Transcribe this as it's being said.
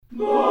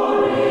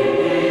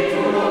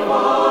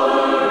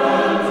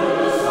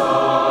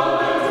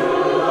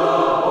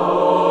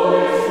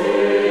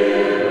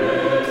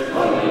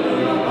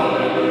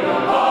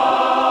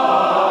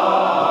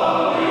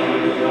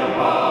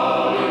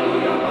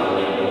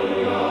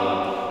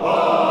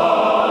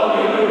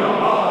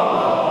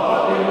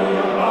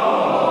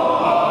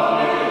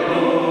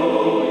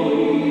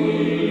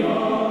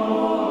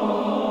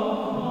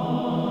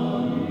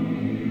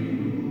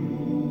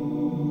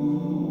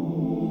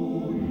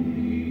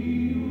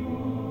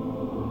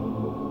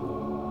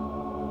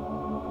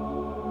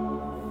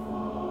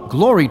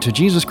Glory to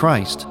Jesus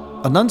Christ.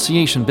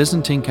 Annunciation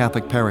Byzantine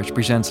Catholic Parish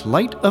presents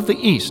Light of the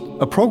East,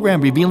 a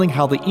program revealing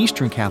how the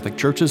Eastern Catholic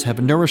Churches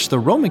have nourished the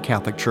Roman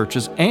Catholic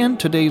Churches and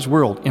today's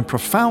world in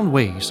profound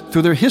ways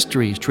through their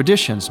histories,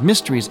 traditions,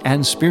 mysteries,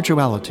 and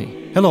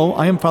spirituality. Hello,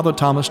 I am Father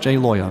Thomas J.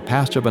 Loya,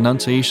 pastor of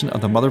Annunciation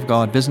of the Mother of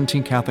God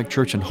Byzantine Catholic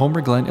Church in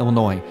Homer Glen,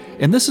 Illinois,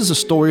 and this is a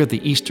story of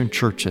the Eastern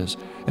Churches,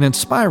 an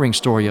inspiring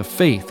story of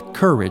faith,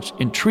 courage,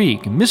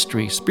 intrigue,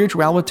 mystery,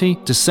 spirituality,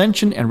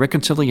 dissension, and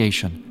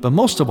reconciliation. But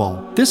most of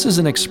all, this is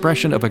an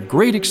expression of a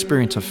great experience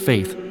of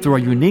faith through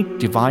a unique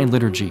divine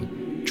liturgy.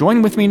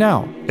 Join with me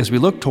now as we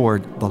look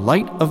toward the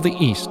Light of the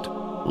East.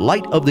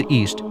 Light of the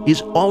East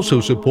is also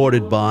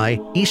supported by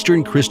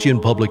Eastern Christian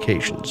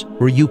Publications,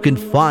 where you can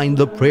find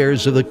the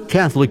prayers of the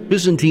Catholic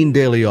Byzantine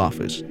Daily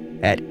Office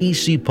at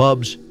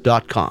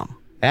ecpubs.com,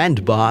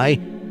 and by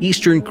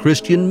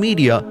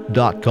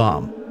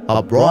easternchristianmedia.com,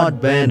 a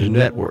broadband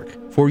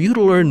network for you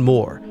to learn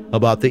more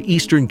about the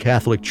Eastern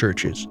Catholic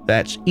Churches.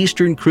 That's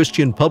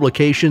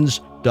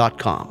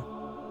easternchristianpublications.com.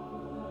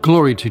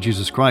 Glory to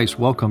Jesus Christ.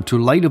 Welcome to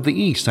Light of the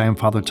East. I am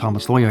Father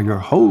Thomas Loya, your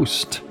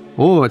host.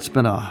 Oh, it's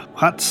been a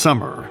hot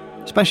summer,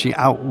 especially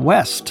out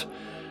west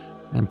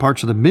and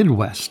parts of the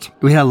Midwest.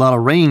 We had a lot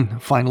of rain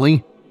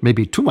finally,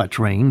 maybe too much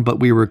rain, but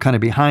we were kind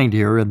of behind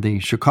here in the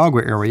Chicago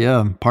area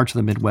and parts of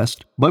the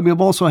Midwest. But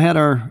we've also had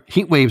our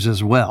heat waves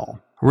as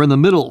well. We're in the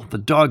middle, the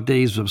dog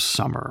days of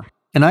summer.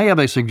 And I have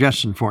a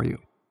suggestion for you.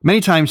 Many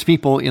times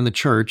people in the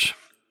church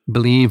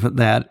believe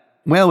that,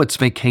 well, it's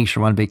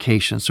vacation, we're on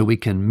vacation, so we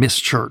can miss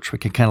church. We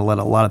can kind of let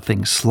a lot of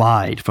things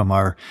slide from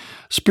our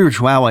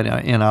spirituality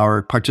and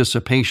our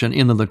participation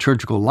in the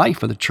liturgical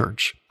life of the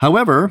church.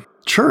 However,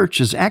 church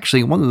is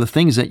actually one of the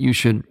things that you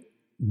should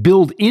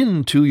build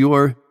into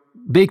your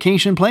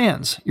vacation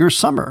plans, your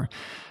summer.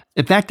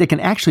 In fact, it can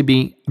actually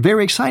be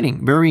very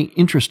exciting, very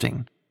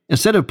interesting.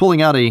 Instead of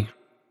pulling out a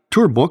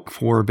tour book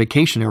for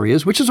vacation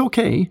areas, which is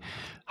okay,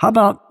 how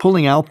about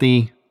pulling out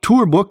the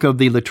tour book of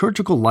the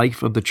liturgical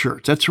life of the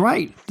church? That's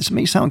right. This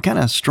may sound kind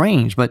of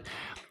strange, but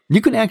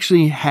you can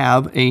actually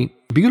have a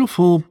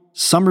beautiful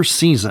summer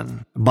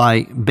season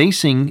by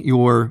basing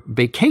your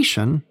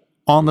vacation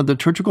on the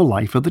liturgical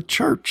life of the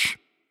church.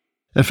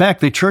 In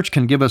fact, the church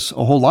can give us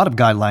a whole lot of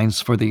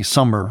guidelines for the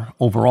summer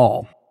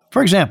overall.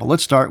 For example,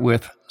 let's start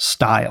with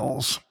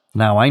styles.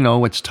 Now, I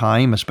know it's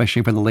time,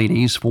 especially for the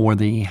ladies, for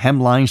the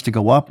hemlines to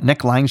go up,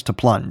 necklines to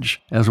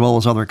plunge, as well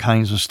as other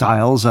kinds of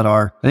styles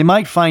they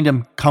might find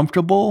them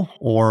comfortable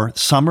or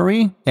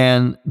summery,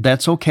 and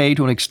that's okay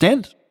to an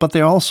extent, but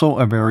they also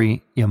are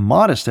very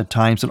immodest at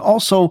times and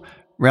also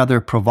rather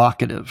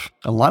provocative.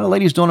 A lot of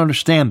ladies don't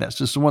understand this.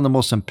 This is one of the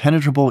most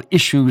impenetrable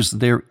issues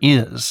there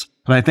is.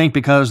 And I think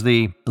because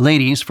the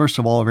ladies, first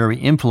of all, are very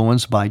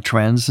influenced by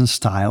trends and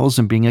styles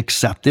and being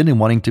accepted and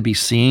wanting to be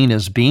seen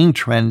as being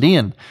trendy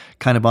and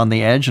kind of on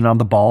the edge and on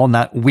the ball,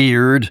 not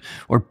weird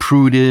or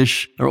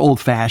prudish or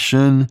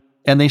old-fashioned.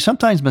 And they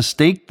sometimes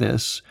mistake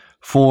this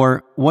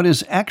for what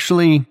is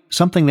actually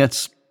something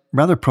that's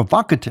rather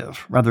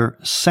provocative, rather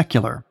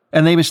secular.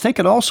 And they mistake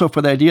it also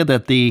for the idea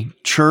that the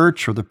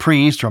church or the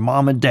priest or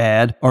mom and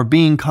dad are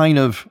being kind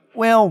of,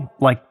 well,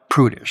 like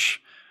prudish.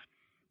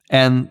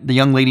 And the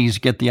young ladies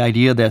get the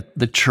idea that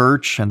the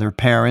church and their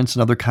parents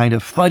and other kind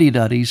of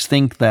fuddy-duddies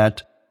think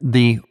that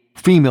the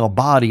female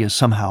body is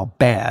somehow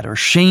bad or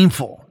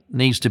shameful,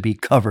 needs to be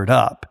covered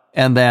up,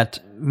 and that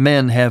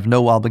men have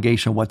no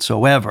obligation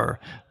whatsoever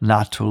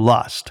not to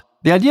lust.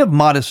 The idea of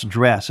modest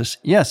dress is,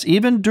 yes,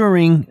 even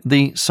during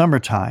the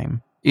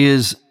summertime,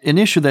 is an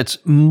issue that's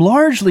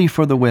largely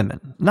for the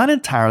women. Not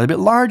entirely, but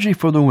largely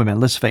for the women.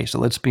 Let's face it,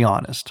 let's be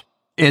honest.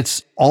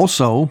 It's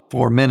also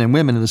for men and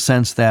women in the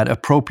sense that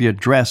appropriate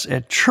dress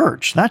at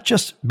church, not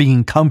just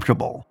being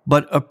comfortable,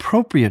 but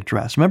appropriate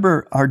dress.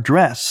 Remember, our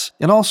dress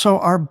and also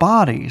our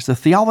bodies, the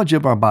theology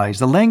of our bodies,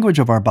 the language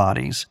of our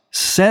bodies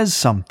says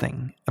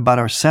something about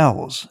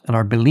ourselves and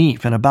our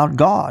belief and about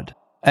God.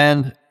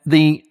 And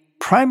the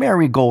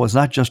primary goal is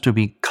not just to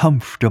be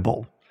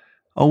comfortable.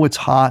 Oh, it's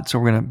hot, so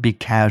we're going to be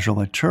casual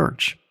at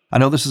church. I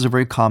know this is a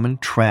very common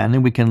trend,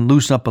 and we can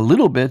loosen up a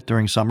little bit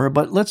during summer,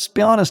 but let's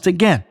be honest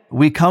again.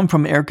 We come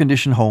from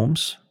air-conditioned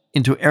homes,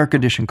 into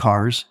air-conditioned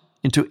cars,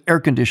 into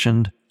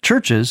air-conditioned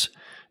churches,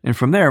 and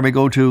from there we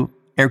go to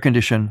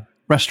air-conditioned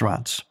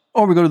restaurants.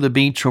 Or we go to the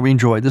beach where we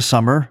enjoy the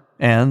summer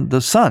and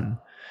the sun.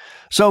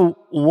 So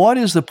what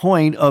is the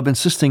point of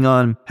insisting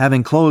on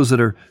having clothes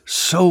that are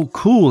so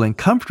cool and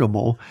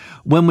comfortable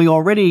when we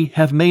already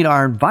have made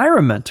our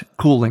environment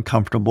cool and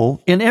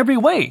comfortable in every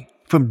way?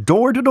 from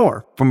door to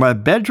door, from my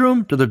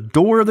bedroom to the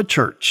door of the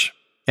church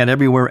and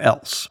everywhere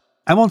else.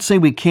 I won't say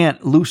we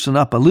can't loosen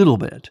up a little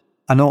bit.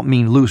 I don't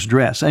mean loose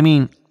dress. I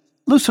mean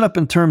loosen up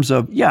in terms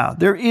of,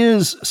 there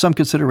is some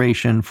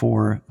consideration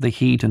for the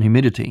heat and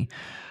humidity,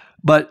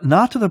 but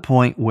not to the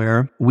point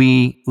where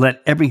we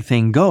let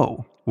everything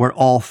go, where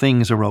all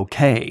things are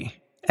okay,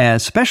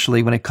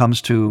 especially when it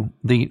comes to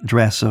the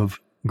dress of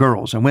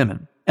girls and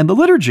women. And the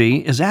liturgy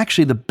is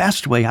actually the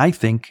best way, I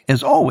think,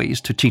 as always,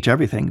 to teach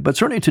everything, but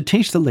certainly to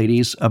teach the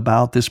ladies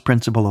about this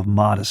principle of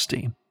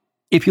modesty.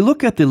 If you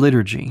look at the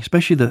liturgy,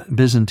 especially the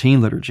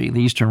Byzantine liturgy,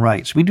 the Eastern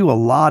rites, we do a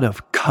lot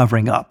of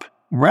covering up,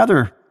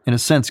 rather, in a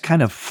sense,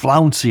 kind of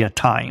flouncy at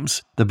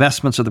times. The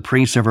vestments of the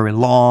priests are very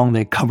long,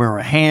 they cover our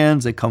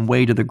hands, they come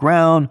way to the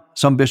ground.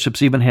 Some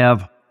bishops even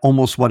have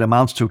almost what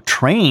amounts to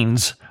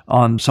trains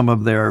on some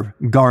of their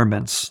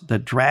garments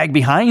that drag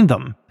behind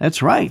them.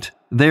 That's right.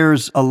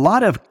 There's a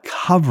lot of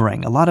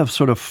covering, a lot of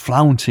sort of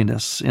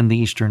flounciness in the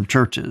Eastern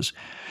churches.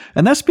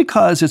 And that's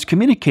because it's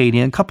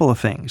communicating a couple of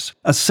things.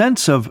 A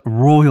sense of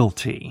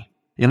royalty.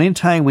 And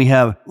anytime we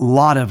have a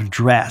lot of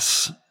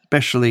dress,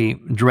 especially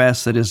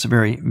dress that is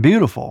very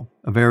beautiful,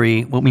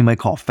 very, what we might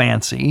call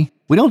fancy,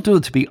 we don't do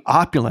it to be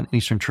opulent in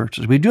Eastern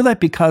churches. We do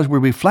that because we're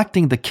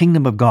reflecting the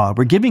kingdom of God.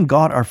 We're giving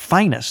God our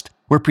finest.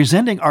 We're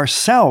presenting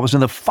ourselves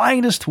in the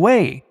finest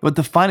way, with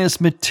the finest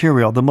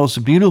material, the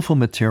most beautiful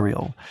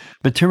material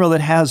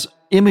that has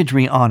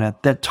imagery on it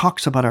that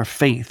talks about our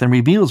faith and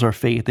reveals our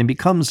faith and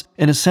becomes,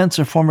 in a sense,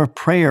 a form of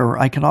prayer or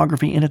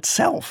iconography in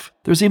itself.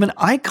 There's even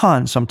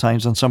icons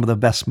sometimes on some of the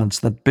vestments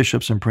that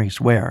bishops and priests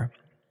wear.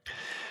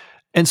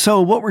 And so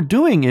what we're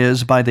doing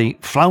is, by the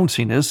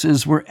flounciness,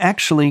 is we're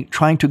actually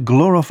trying to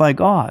glorify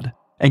God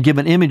and give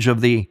an image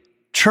of the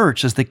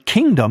church as the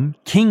kingdom,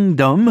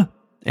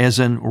 as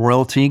in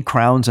royalty,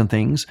 crowns and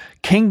things,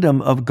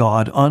 kingdom of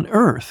God on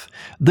earth.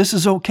 This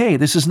is okay.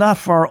 This is not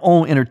for our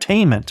own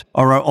entertainment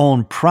or our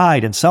own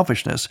pride and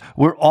selfishness.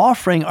 We're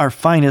offering our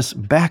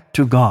finest back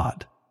to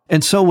God.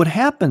 And so what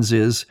happens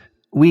is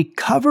we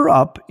cover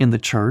up in the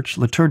church,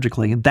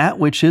 liturgically, that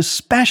which is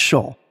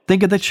special.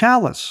 Think of the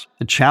chalice.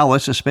 The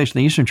chalice,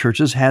 especially in the Eastern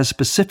churches, has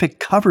specific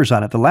covers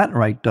on it. The Latin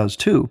Rite does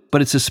too,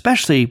 but it's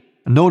especially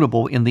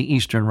notable in the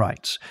Eastern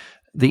rites.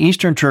 The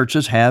Eastern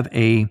churches have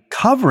a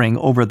covering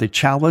over the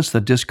chalice, the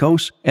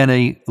discos, and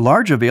a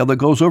larger veil that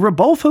goes over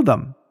both of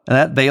them. And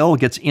that veil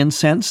gets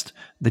incensed.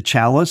 The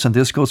chalice and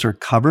discos are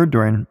covered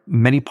during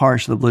many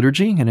parts of the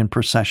liturgy and in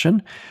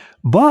procession.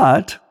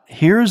 But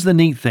here's the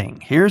neat thing.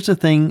 Here's the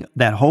thing,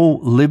 that whole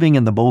living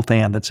in the both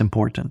and that's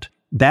important.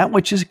 That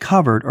which is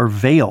covered or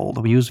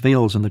veiled, we use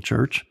veils in the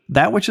church,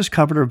 that which is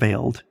covered or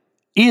veiled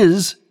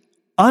is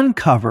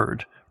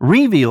uncovered,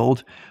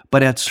 revealed,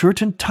 but at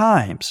certain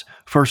times,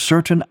 for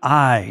certain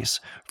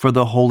eyes, for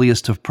the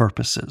holiest of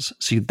purposes.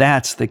 See,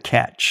 that's the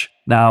catch.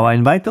 Now, I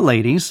invite the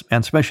ladies,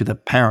 and especially the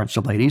parents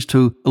of ladies,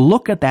 to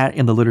look at that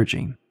in the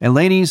liturgy. And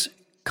ladies,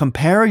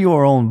 compare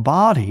your own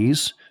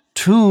bodies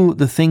to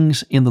the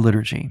things in the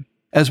liturgy.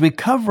 As we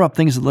cover up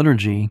things in the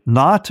liturgy,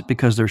 not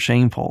because they're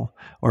shameful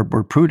or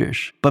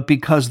prudish, but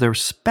because they're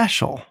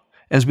special,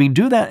 as we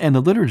do that in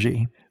the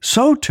liturgy,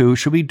 so too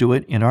should we do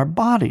it in our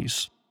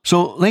bodies.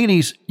 So,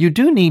 ladies, you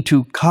do need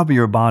to cover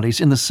your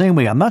bodies in the same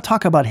way. I'm not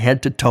talking about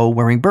head to toe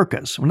wearing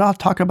burqas. We're not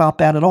talking about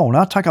that at all. We're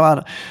not talking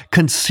about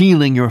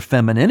concealing your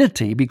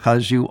femininity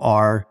because you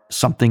are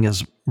something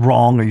is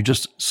wrong or you're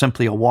just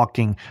simply a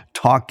walking,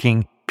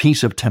 talking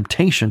piece of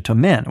temptation to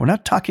men. We're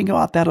not talking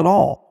about that at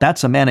all.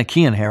 That's a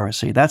Manichaean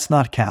heresy. That's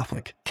not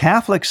Catholic.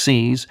 Catholic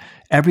sees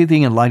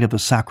everything in light of the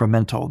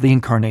sacramental, the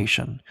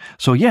incarnation.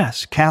 So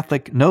yes,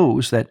 Catholic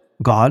knows that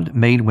God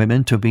made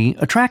women to be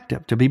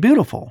attractive, to be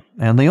beautiful,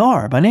 and they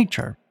are by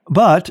nature.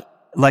 But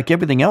like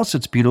everything else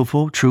that's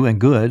beautiful, true, and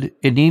good,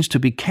 it needs to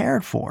be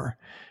cared for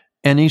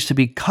and needs to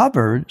be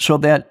covered so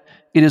that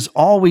it is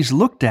always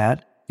looked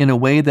at in a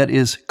way that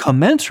is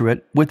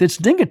commensurate with its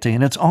dignity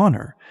and its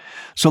honor.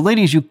 So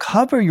ladies, you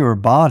cover your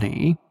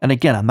body, and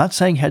again, I'm not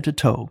saying head to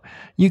toe,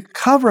 you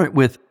cover it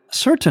with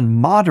certain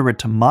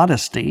moderate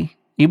modesty,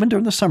 even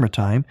during the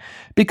summertime,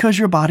 because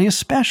your body is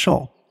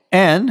special.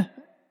 And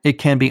it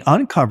can be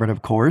uncovered,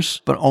 of course,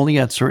 but only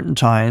at certain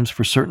times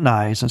for certain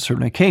eyes and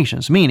certain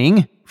occasions,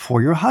 meaning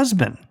for your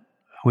husband,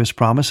 who has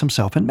promised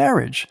himself in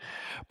marriage.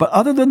 But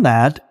other than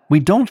that, we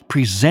don't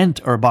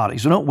present our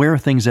bodies. We don't wear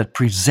things that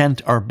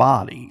present our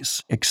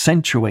bodies,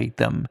 accentuate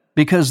them,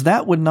 because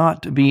that would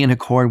not be in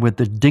accord with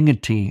the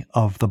dignity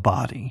of the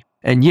body.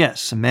 And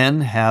yes,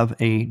 men have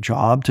a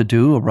job to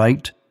do, a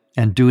right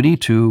and duty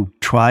to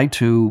try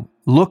to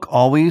look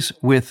always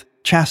with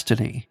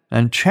chastity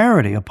and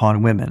charity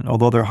upon women,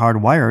 although they're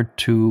hardwired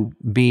to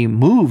be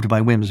moved by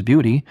women's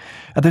beauty.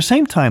 At the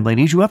same time,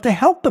 ladies, you have to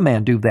help the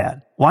man do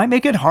that. Why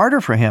make it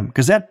harder for him?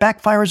 Because that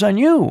backfires on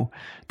you.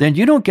 Then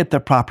you don't get the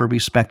proper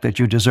respect that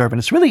you deserve. And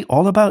it's really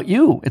all about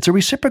you. It's a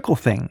reciprocal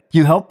thing.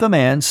 You help the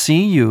man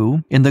see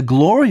you in the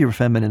glory of your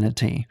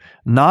femininity,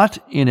 not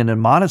in an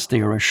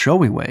immodesty or a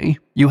showy way.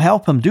 You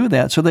help him do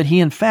that so that he,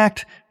 in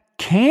fact,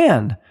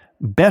 can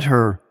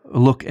better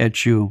look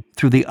at you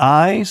through the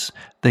eyes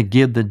that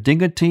give the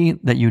dignity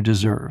that you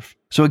deserve.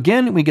 So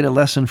again, we get a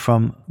lesson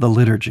from the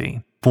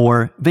liturgy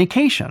for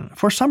vacation,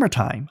 for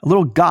summertime, a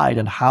little guide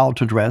on how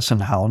to dress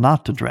and how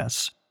not to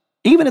dress.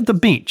 Even at the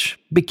beach,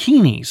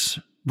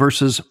 bikinis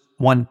versus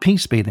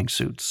one-piece bathing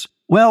suits.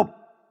 Well,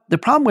 the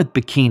problem with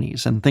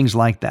bikinis and things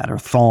like that, or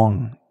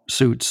thong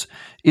suits,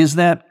 is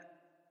that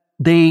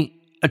they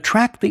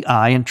attract the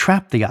eye and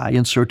trap the eye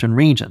in certain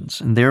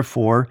regions, and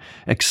therefore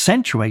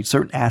accentuate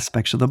certain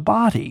aspects of the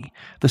body,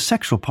 the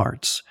sexual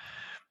parts.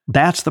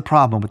 That's the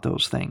problem with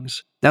those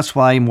things. That's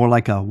why more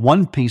like a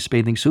one-piece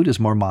bathing suit is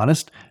more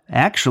modest.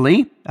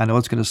 Actually, I know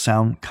it's going to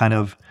sound kind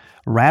of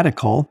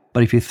radical,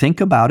 but if you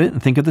think about it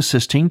and think of the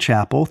Sistine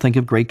Chapel, think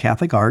of great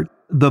Catholic art,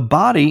 the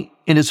body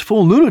in its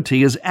full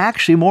nudity is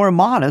actually more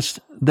modest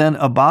than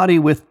a body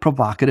with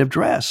provocative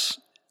dress.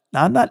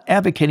 Now, I'm not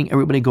advocating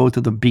everybody go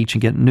to the beach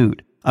and get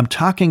nude. I'm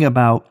talking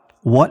about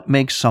what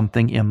makes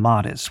something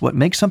immodest. What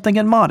makes something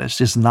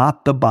immodest is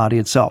not the body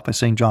itself, as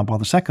St. John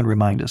Paul II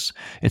reminds us.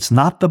 It's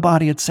not the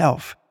body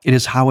itself. It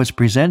is how it's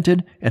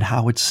presented and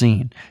how it's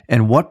seen.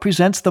 And what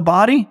presents the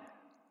body?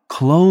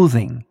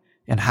 Clothing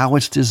and how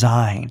it's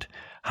designed,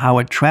 how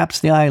it traps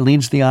the eye,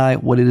 leads the eye,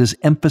 what it is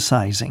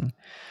emphasizing.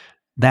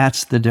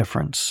 That's the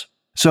difference.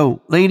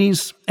 So,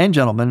 ladies and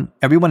gentlemen,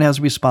 everyone has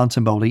a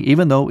responsibility,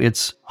 even though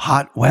it's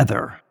hot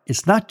weather.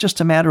 It's not just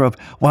a matter of,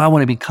 well, I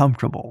want to be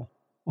comfortable.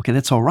 Okay,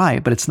 that's all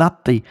right, but it's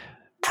not the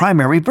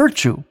primary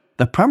virtue.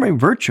 The primary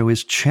virtue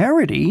is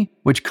charity,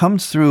 which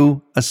comes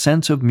through a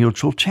sense of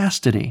mutual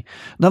chastity.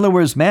 In other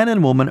words, man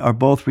and woman are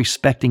both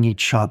respecting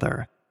each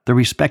other. They're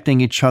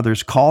respecting each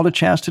other's call to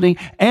chastity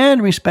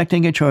and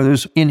respecting each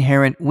other's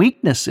inherent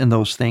weakness in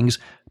those things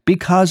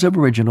because of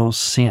original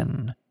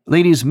sin.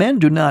 Ladies, men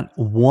do not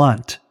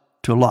want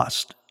to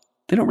lust.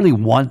 They don't really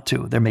want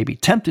to. They may be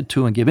tempted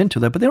to and give in to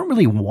that, but they don't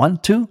really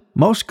want to.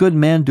 Most good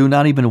men do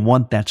not even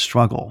want that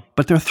struggle,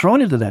 but they're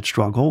thrown into that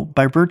struggle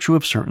by virtue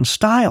of certain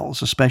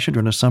styles, especially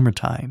during the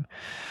summertime.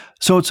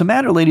 So it's a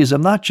matter, ladies,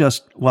 of not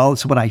just, well,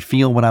 it's what I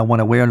feel, what I want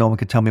to wear, no one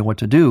can tell me what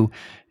to do.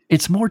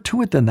 It's more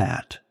to it than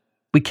that.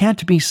 We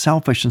can't be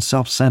selfish and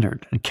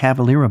self-centered and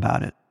cavalier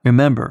about it.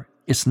 Remember,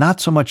 it's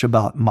not so much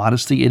about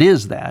modesty, it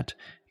is that.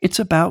 It's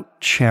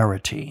about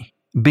charity,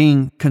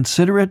 being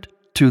considerate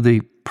to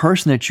the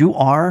person that you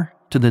are,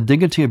 to the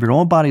dignity of your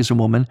own body as a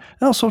woman,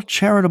 and also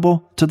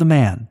charitable to the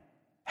man,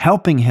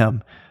 helping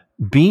him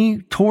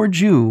be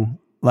towards you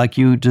like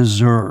you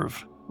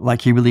deserve,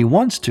 like he really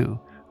wants to,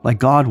 like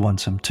God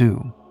wants him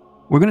to.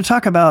 We're going to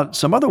talk about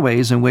some other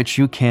ways in which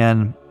you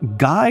can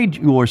guide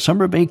your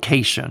summer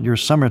vacation, your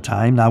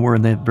summertime. Now we're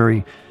in the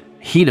very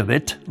heat of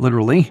it,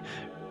 literally.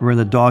 We're in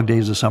the dog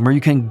days of summer.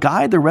 You can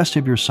guide the rest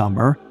of your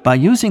summer by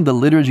using the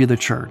liturgy of the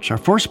church. Our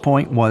first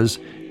point was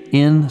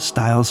in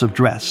styles of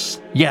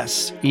dress.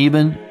 Yes,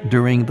 even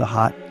during the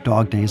hot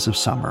dog days of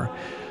summer.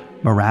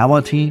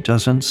 Morality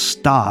doesn't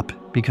stop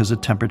because the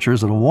temperature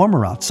is a little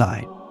warmer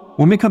outside.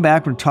 When we come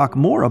back, we'll talk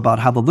more about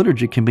how the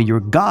liturgy can be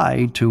your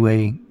guide to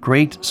a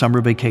great summer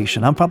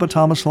vacation. I'm Father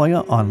Thomas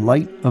Loya on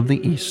Light of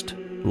the East.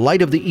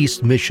 Light of the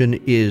East mission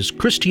is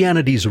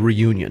Christianity's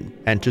reunion,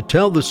 and to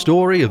tell the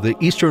story of the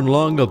Eastern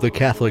lung of the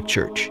Catholic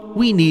Church,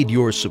 we need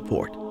your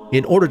support.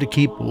 In order to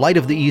keep Light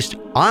of the East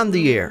on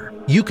the air,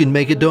 you can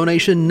make a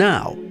donation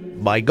now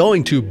by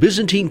going to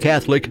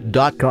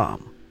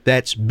ByzantineCatholic.com.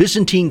 That's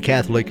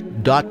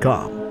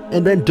ByzantineCatholic.com.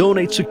 And then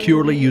donate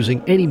securely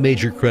using any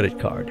major credit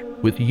card.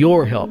 With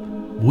your help,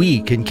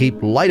 we can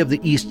keep Light of the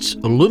East's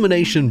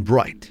illumination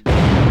bright.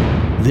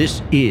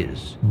 This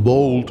is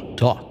Bold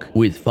Talk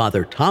with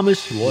Father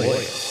Thomas Loya.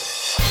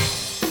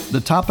 The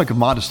topic of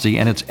modesty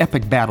and its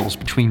epic battles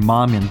between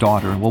mom and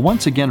daughter will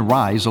once again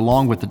rise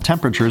along with the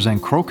temperatures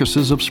and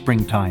crocuses of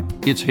springtime.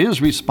 It's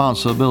his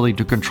responsibility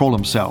to control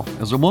himself.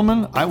 As a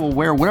woman, I will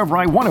wear whatever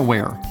I want to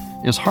wear.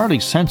 Is hardly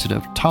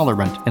sensitive,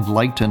 tolerant,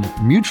 enlightened,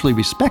 mutually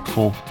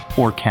respectful,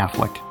 or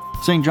Catholic.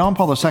 St. John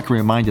Paul II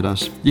reminded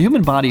us, the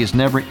human body is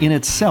never in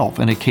itself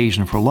an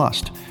occasion for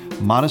lust.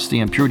 Modesty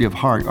and purity of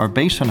heart are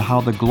based on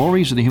how the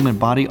glories of the human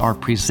body are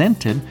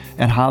presented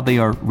and how they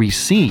are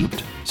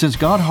received. Since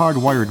God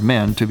hardwired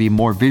men to be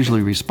more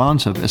visually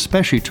responsive,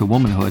 especially to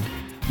womanhood,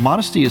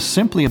 modesty is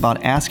simply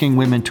about asking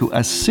women to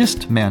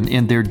assist men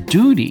in their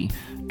duty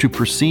to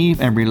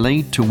perceive and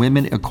relate to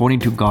women according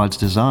to God's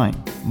design.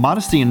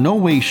 Modesty in no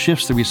way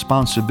shifts the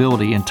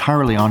responsibility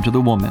entirely onto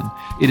the woman.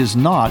 It is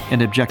not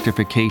an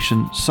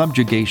objectification,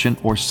 subjugation,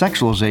 or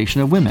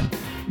sexualization of women,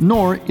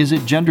 nor is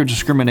it gender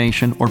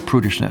discrimination or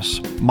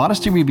prudishness.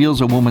 Modesty reveals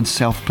a woman's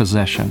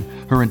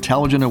self-possession, her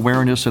intelligent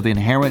awareness of the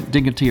inherent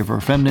dignity of her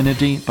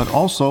femininity, but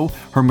also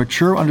her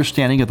mature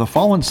understanding of the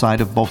fallen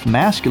side of both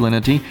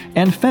masculinity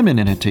and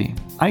femininity.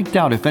 I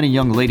doubt if any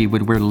young lady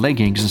would wear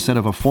leggings instead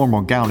of a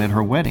formal gown at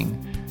her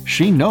wedding.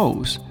 She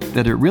knows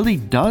that it really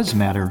does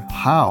matter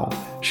how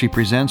she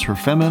presents her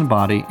feminine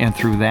body and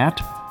through that,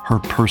 her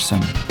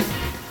person.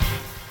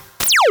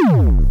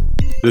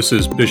 This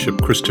is Bishop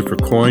Christopher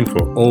Coyne for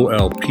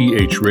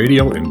OLPH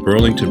Radio in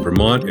Burlington,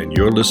 Vermont, and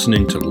you're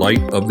listening to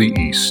Light of the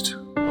East.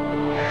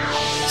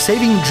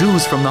 Saving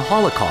Jews from the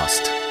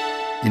Holocaust.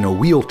 in a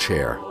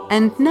wheelchair.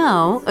 And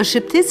now, a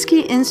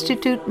Sheptytsky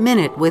Institute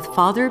Minute with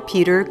Father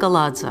Peter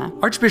Galadza.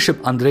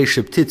 Archbishop Andrei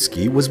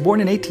Sheptytsky was born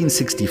in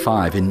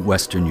 1865 in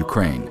western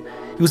Ukraine.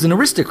 He was an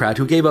aristocrat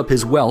who gave up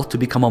his wealth to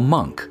become a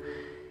monk.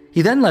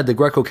 He then led the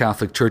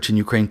Greco-Catholic Church in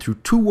Ukraine through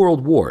 2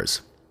 world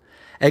wars.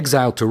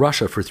 Exiled to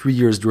Russia for 3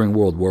 years during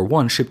World War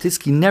I,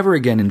 Sheptytsky never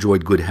again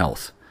enjoyed good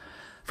health.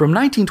 From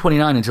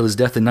 1929 until his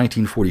death in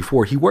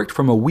 1944, he worked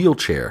from a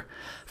wheelchair.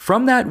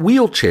 From that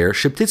wheelchair,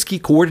 Sheptytsky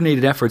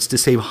coordinated efforts to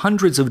save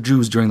hundreds of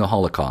Jews during the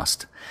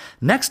Holocaust.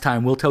 Next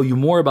time, we'll tell you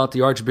more about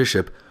the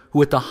Archbishop,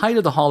 who at the height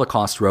of the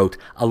Holocaust wrote,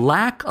 "A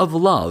lack of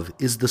love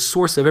is the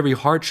source of every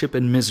hardship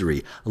and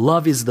misery.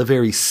 Love is the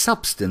very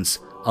substance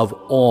of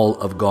all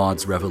of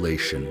God's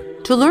revelation."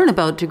 To learn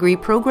about degree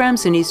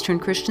programs in Eastern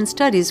Christian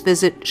Studies,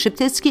 visit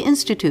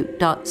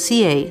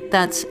sheptytskyinstitute.ca.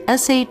 That's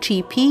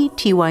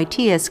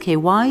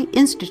SHEPTYTSKY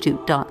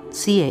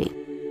institute.ca.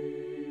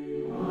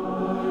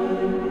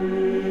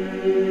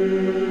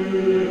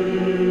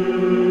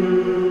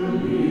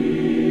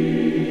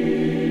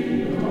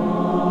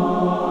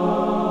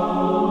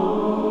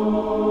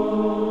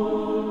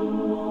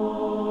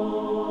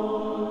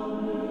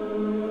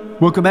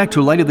 Welcome back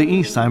to Light of the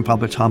East. I'm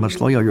Father Thomas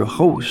Loya, your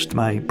host.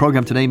 My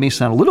program today may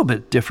sound a little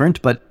bit different,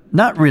 but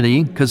not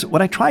really, because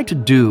what I try to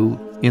do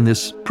in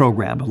this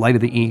program, Light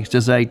of the East,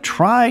 is I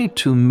try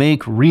to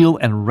make real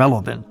and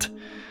relevant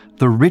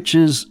the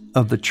riches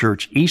of the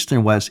church, East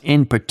and West,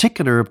 in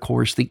particular, of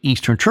course, the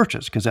Eastern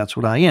churches, because that's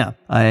what I am.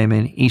 I am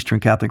an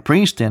Eastern Catholic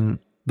priest, and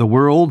the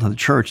world and the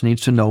church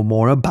needs to know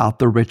more about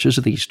the riches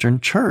of the Eastern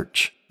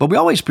church. But we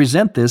always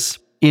present this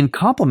in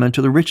complement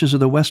to the riches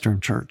of the Western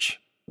church.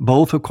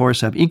 Both, of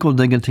course, have equal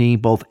dignity,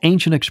 both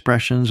ancient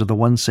expressions of the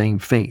one same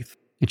faith.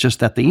 It's just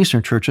that the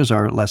Eastern churches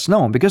are less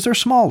known because they're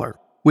smaller.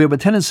 We have a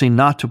tendency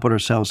not to put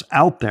ourselves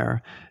out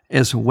there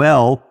as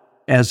well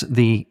as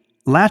the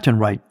Latin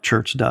Rite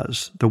Church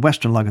does, the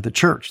Western lung of the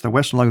church. The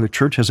Western lung of the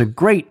church has a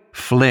great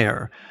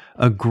flair,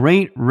 a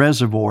great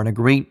reservoir, and a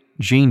great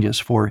genius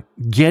for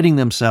getting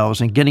themselves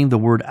and getting the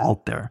word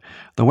out there.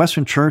 The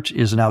Western church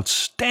is an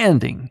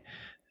outstanding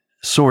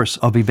source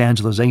of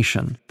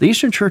evangelization. The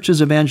Eastern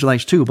churches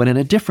evangelize too, but in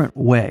a different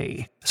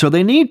way. So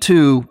they need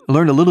to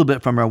learn a little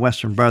bit from our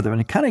Western brethren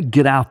and kind of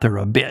get out there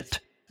a bit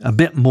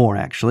more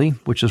actually,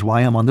 which is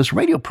why I'm on this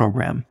radio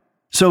program.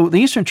 So the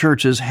Eastern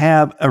churches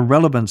have a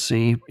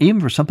relevancy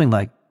even for something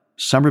like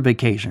summer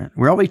vacation.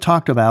 We already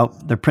talked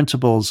about the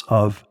principles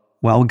of,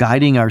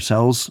 guiding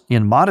ourselves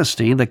in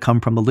modesty that come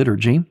from the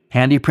liturgy.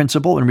 Handy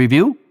principle in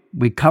review.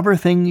 We cover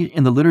things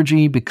in the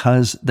liturgy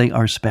because they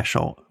are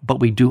special, but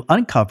we do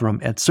uncover them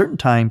at certain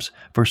times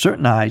for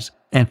certain eyes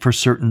and for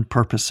certain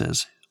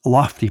purposes,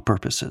 lofty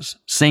purposes.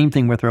 Same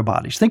thing with our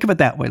bodies. Think of it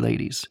that way,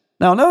 ladies.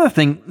 Now, another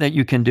thing that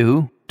you can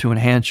do to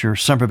enhance your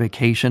summer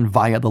vacation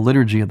via the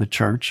liturgy of the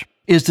church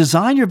is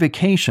design your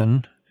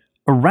vacation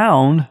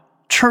around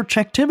church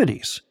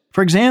activities.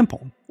 For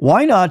example,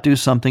 why not do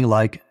something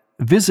like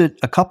visit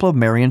a couple of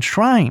Marian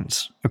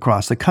shrines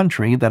across the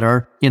country that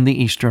are in the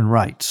Eastern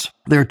rites?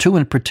 There are 2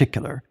 in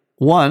particular.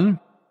 One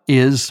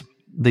is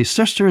the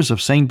Sisters of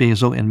St.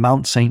 Basil in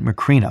Mount St.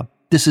 Macrina.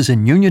 This is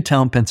in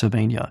Uniontown,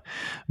 Pennsylvania.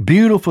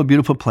 Beautiful,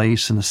 beautiful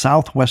place in the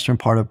southwestern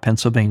part of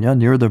Pennsylvania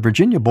near the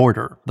Virginia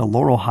border, the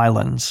Laurel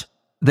Highlands.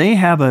 They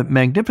have a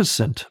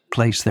magnificent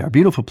place there, a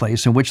beautiful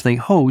place in which they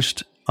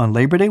host on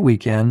Labor Day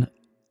weekend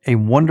a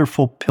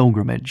wonderful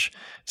pilgrimage.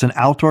 It's an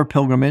outdoor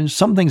pilgrimage.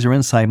 Some things are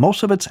inside.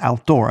 Most of it's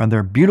outdoor, and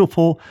they're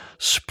beautiful,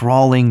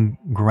 sprawling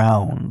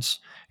grounds.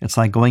 It's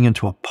like going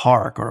into a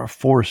park or a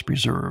forest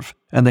preserve.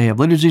 And they have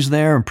liturgies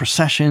there and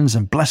processions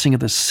and blessing of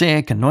the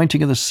sick,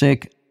 anointing of the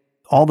sick.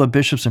 All the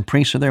bishops and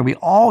priests are there. We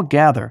all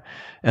gather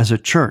as a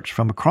church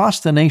from across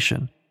the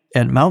nation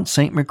at Mount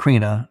St.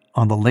 Macrina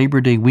on the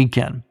Labor Day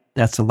weekend.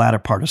 That's the latter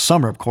part of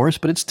summer, of course,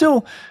 but it's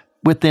still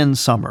within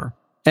summer.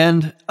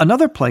 And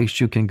another place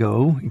you can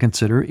go and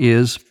consider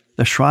is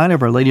the Shrine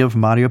of Our Lady of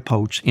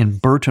Mariapoche in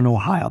Burton,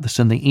 Ohio. This is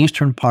in the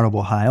eastern part of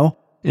Ohio.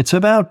 It's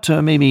about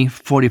maybe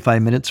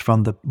 45 minutes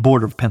from the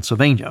border of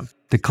Pennsylvania,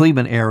 the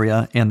Cleveland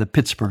area and the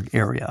Pittsburgh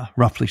area,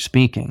 roughly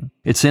speaking.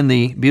 It's in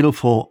the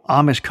beautiful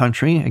Amish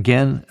country,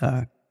 again,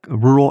 a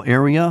rural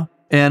area,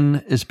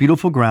 and it's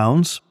beautiful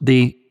grounds.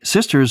 The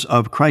Sisters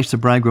of Christ the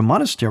Bridegroom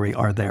Monastery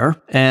are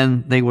there,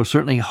 and they will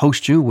certainly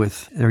host you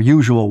with their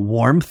usual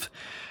warmth.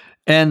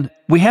 And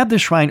we have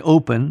this shrine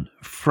open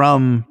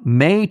from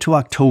May to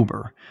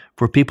October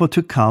for people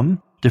to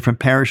come. Different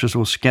parishes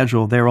will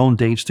schedule their own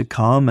dates to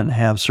come and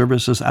have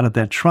services out of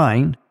that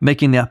shrine.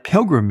 Making that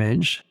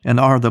pilgrimage in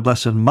honor of the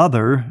Blessed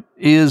Mother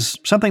is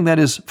something that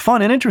is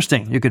fun and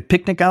interesting. You could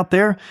picnic out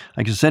there.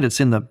 Like I said, it's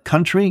in the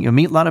country. You'll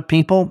meet a lot of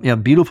people. You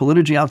have beautiful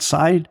liturgy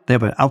outside. They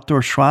have an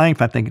outdoor shrine. In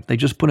fact, they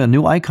just put a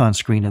new icon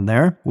screen in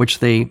there, which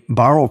they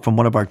borrowed from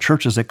one of our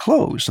churches that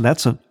closed. So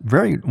that's a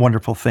very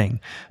wonderful thing,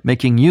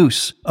 making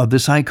use of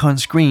this icon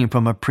screen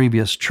from a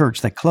previous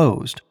church that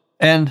closed.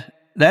 And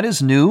that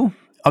is new.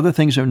 other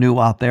things are new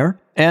out there.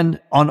 And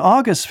on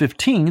August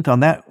 15th,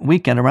 on that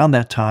weekend, around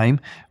that time,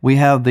 we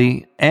have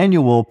the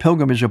annual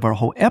pilgrimage of our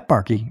whole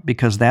eparchy,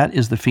 because that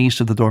is the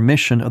feast of the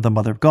Dormition of the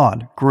Mother of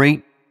God.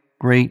 Great,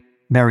 great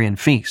Marian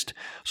feast.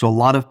 So a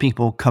lot of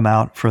people come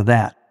out for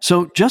that.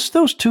 So just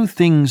those two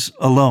things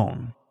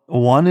alone.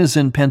 One is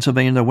in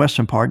Pennsylvania, the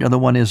western part. The other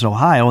one is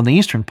Ohio, in the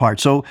eastern part.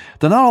 So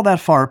they're not all that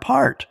far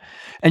apart.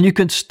 And you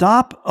can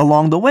stop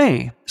along the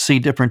way, see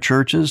different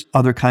churches,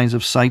 other kinds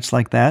of sites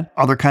like that,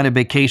 other kind of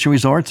vacation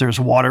resorts. There's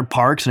water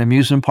parks and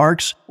amusement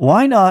parks.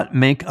 Why not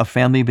make a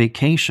family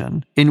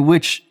vacation in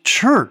which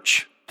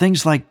church,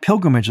 things like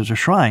pilgrimages or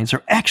shrines,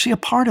 are actually a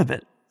part of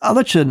it? I'll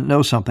let you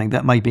know something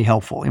that might be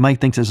helpful. You might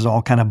think this is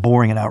all kind of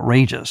boring and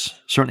outrageous.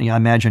 Certainly, I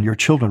imagine your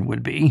children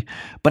would be.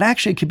 But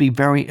actually, it could be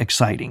very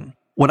exciting.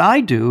 What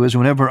I do is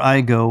whenever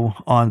I go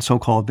on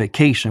so-called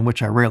vacation,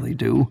 which I rarely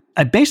do,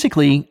 I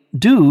basically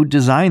do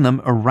design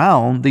them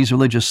around these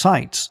religious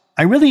sites.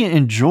 I really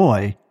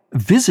enjoy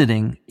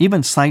visiting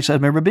even sites I've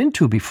never been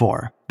to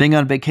before. Being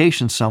on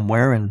vacation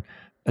somewhere and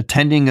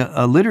attending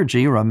a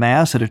liturgy or a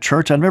mass at a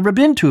church I've never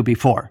been to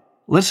before.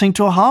 Listening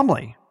to a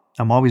homily.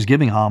 I'm always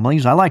giving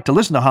homilies. I like to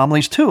listen to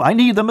homilies too. I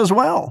need them as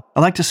well. I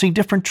like to see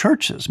different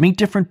churches, meet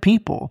different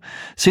people,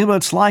 see what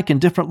it's like in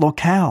different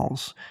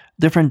locales,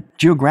 different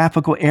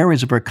geographical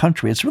areas of our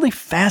country. It's really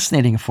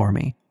fascinating for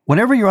me.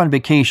 Whenever you're on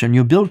vacation,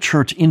 you build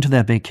church into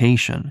that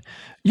vacation.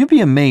 You'd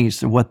be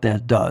amazed at what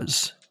that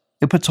does.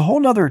 It puts a whole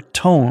nother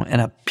tone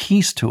and a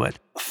peace to it,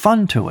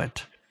 fun to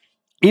it.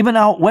 Even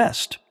out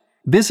west,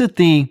 visit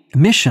the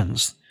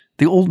missions,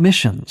 the old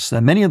missions.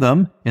 Many of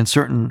them in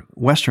certain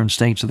western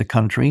states of the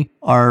country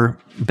are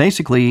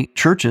basically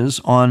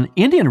churches on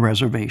Indian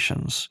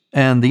reservations.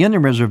 And the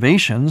Indian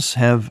reservations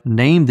have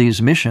named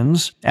these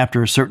missions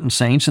after certain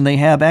saints, and they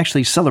have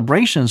actually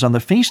celebrations on the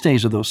feast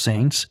days of those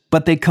saints,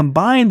 but they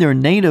combine their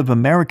Native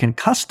American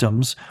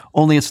customs,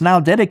 only it's now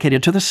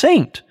dedicated to the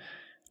saint,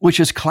 which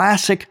is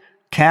classic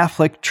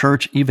Catholic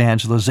Church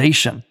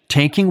evangelization,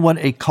 taking what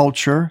a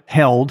culture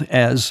held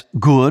as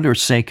good or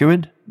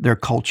sacred, their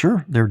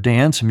culture, their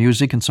dance,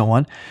 music, and so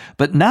on.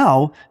 But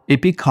now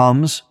it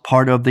becomes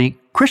part of the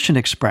Christian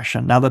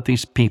expression, now that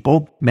these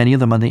people, many of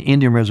them on the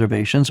Indian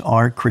reservations,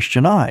 are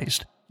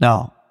Christianized.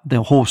 Now,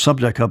 the whole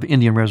subject of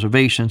Indian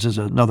reservations is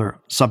another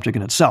subject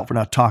in itself. We're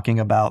not talking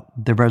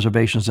about the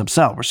reservations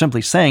themselves. We're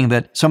simply saying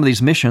that some of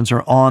these missions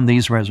are on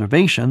these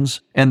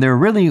reservations, and they're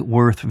really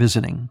worth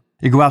visiting.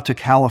 You go out to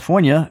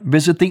California,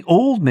 visit the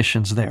old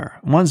missions there,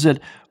 ones that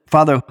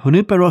Father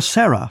Junipero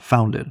Serra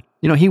founded.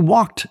 He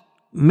walked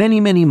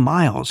many, many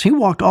miles. He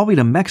walked all the way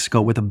to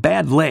Mexico with a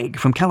bad leg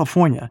from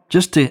California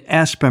just to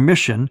ask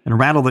permission and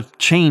rattle the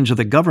chains of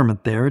the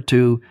government there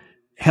to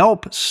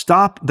help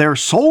stop their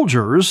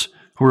soldiers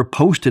who were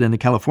posted into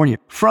California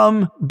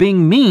from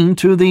being mean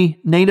to the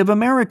Native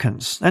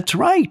Americans. That's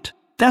right.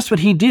 That's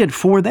what he did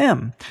for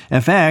them.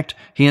 In fact,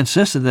 he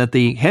insisted that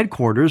the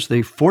headquarters,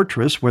 the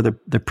fortress, where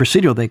the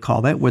presidio, they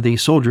call that, where the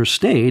soldiers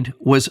stayed,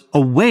 was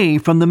away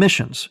from the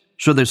missions,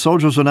 so the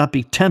soldiers would not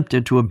be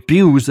tempted to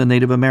abuse the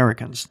Native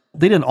Americans.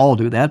 They didn't all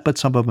do that, but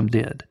some of them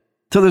did.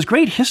 So there's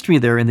great history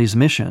there in these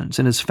missions,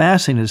 and it's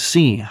fascinating to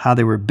see how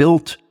they were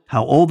built,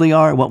 how old they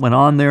are, what went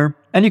on there.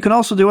 And you can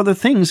also do other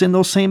things in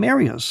those same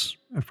areas.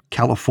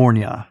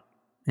 California,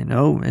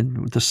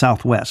 in the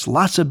Southwest.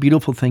 Lots of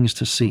beautiful things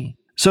to see.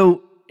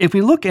 So if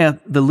we look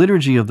at the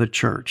liturgy of the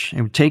church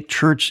and take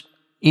church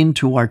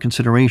into our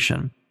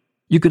consideration,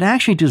 you could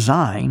actually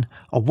design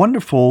a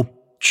wonderful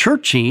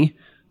churchy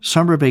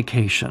summer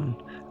vacation,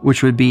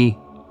 which would be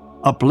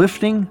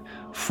uplifting,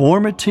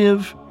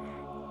 formative,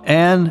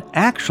 and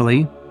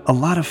actually a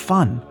lot of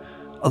fun,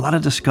 a lot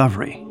of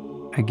discovery,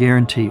 I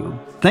guarantee you.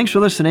 Thanks for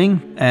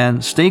listening,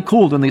 and stay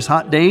cool during these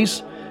hot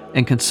days,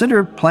 and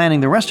consider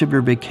planning the rest of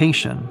your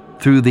vacation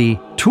through the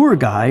tour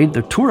guide,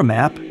 the tour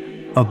map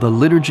of the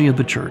Liturgy of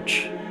the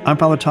Church. I'm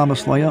Father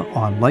Thomas Loya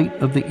on Light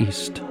of the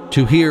East.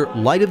 To hear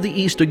Light of the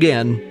East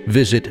again,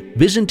 visit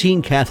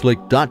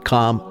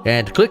ByzantineCatholic.com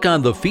and click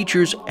on the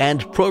Features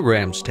and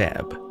Programs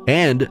tab,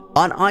 and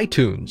on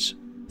iTunes.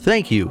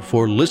 Thank you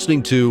for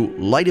listening to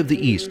Light of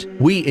the East.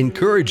 We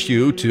encourage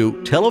you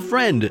to tell a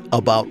friend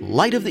about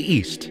Light of the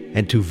East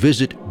and to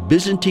visit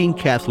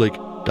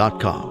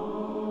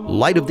ByzantineCatholic.com.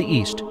 Light of the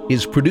East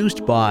is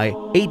produced by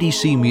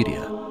ADC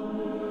Media.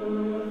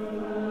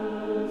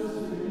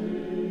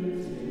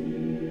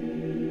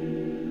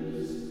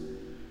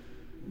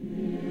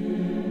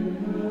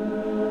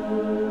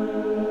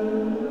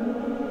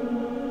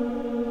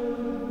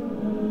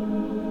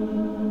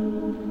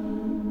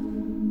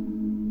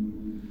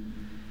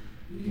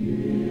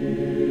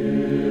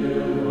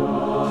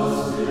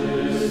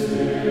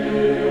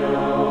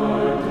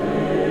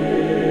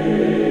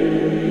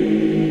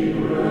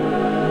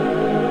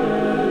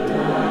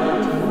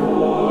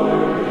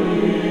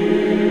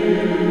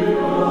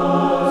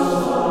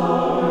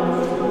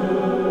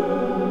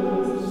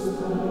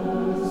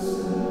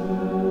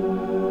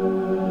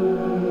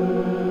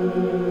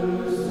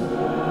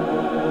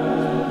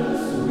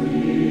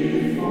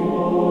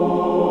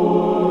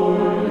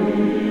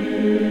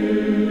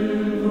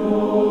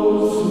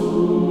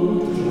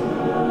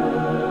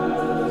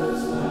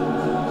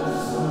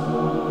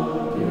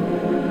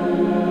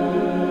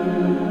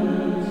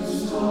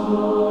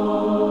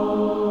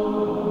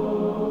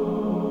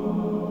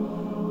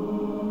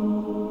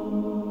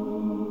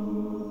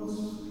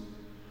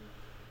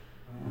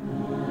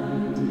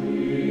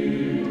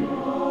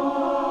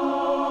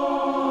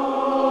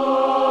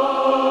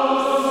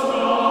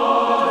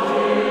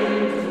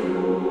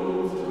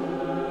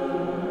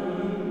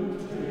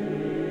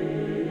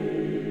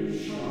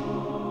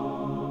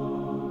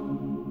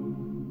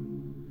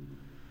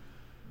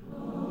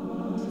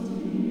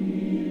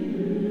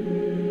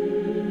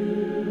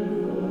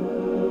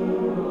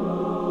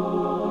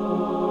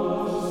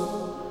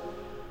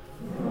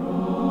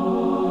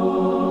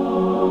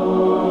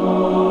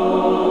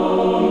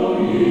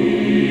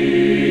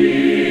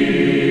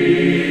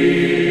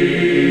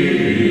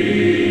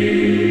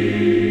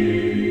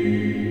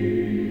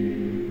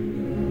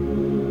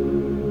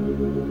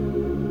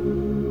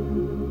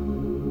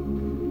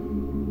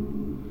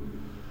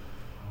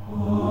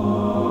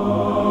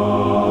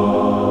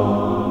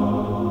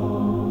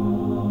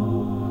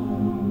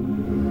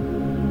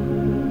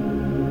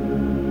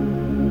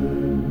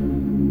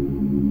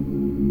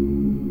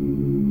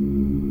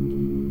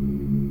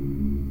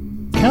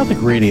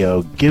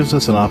 Radio gives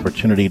us an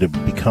opportunity to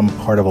become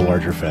part of a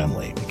larger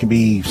family. It can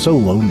be so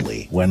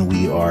lonely when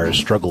we are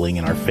struggling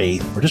in our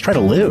faith or just try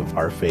to live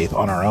our faith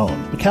on our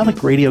own. But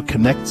Catholic Radio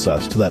connects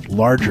us to that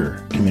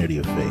larger community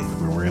of faith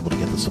where we're able to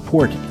get the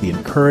support, the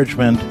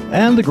encouragement,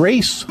 and the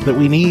grace that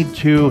we need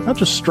to not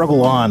just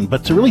struggle on,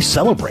 but to really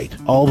celebrate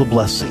all the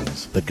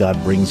blessings that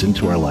God brings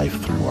into our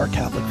life through our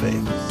Catholic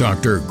faith.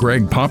 Dr.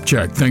 Greg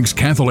Popcak thinks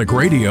Catholic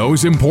radio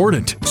is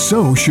important.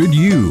 So should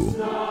you.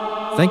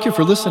 Thank you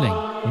for listening.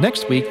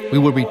 Next week, we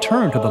will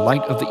return to the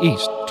Light of the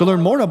East. To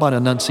learn more about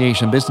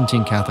Annunciation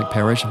Byzantine Catholic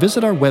Parish,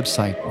 visit our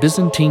website,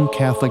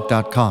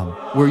 ByzantineCatholic.com,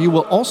 where you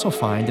will also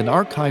find an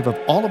archive of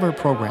all of our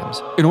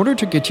programs. In order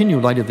to continue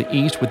Light of the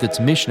East with its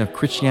mission of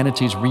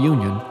Christianity's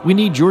reunion, we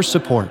need your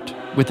support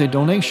with a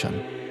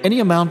donation. Any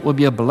amount will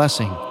be a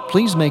blessing.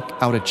 Please make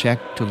out a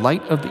check to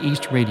Light of the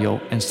East Radio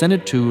and send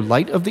it to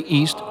Light of the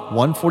East,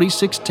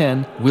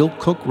 14610 Will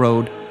Cook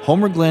Road,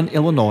 Homer Glen,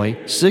 Illinois,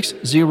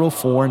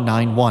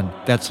 60491.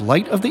 That's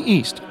Light of the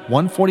East,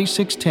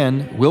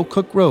 14610 Will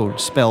Cook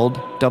Road, spelled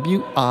WILL-COOK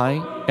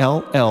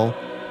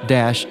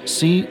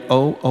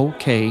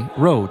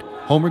Road,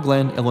 Homer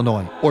Glen,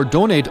 Illinois. Or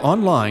donate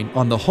online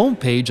on the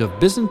homepage of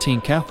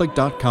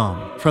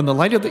ByzantineCatholic.com. From the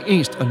Light of the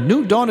East, a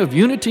new dawn of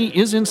unity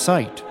is in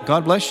sight.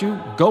 God bless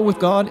you, go with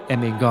God,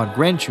 and may God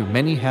grant you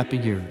many happy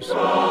years.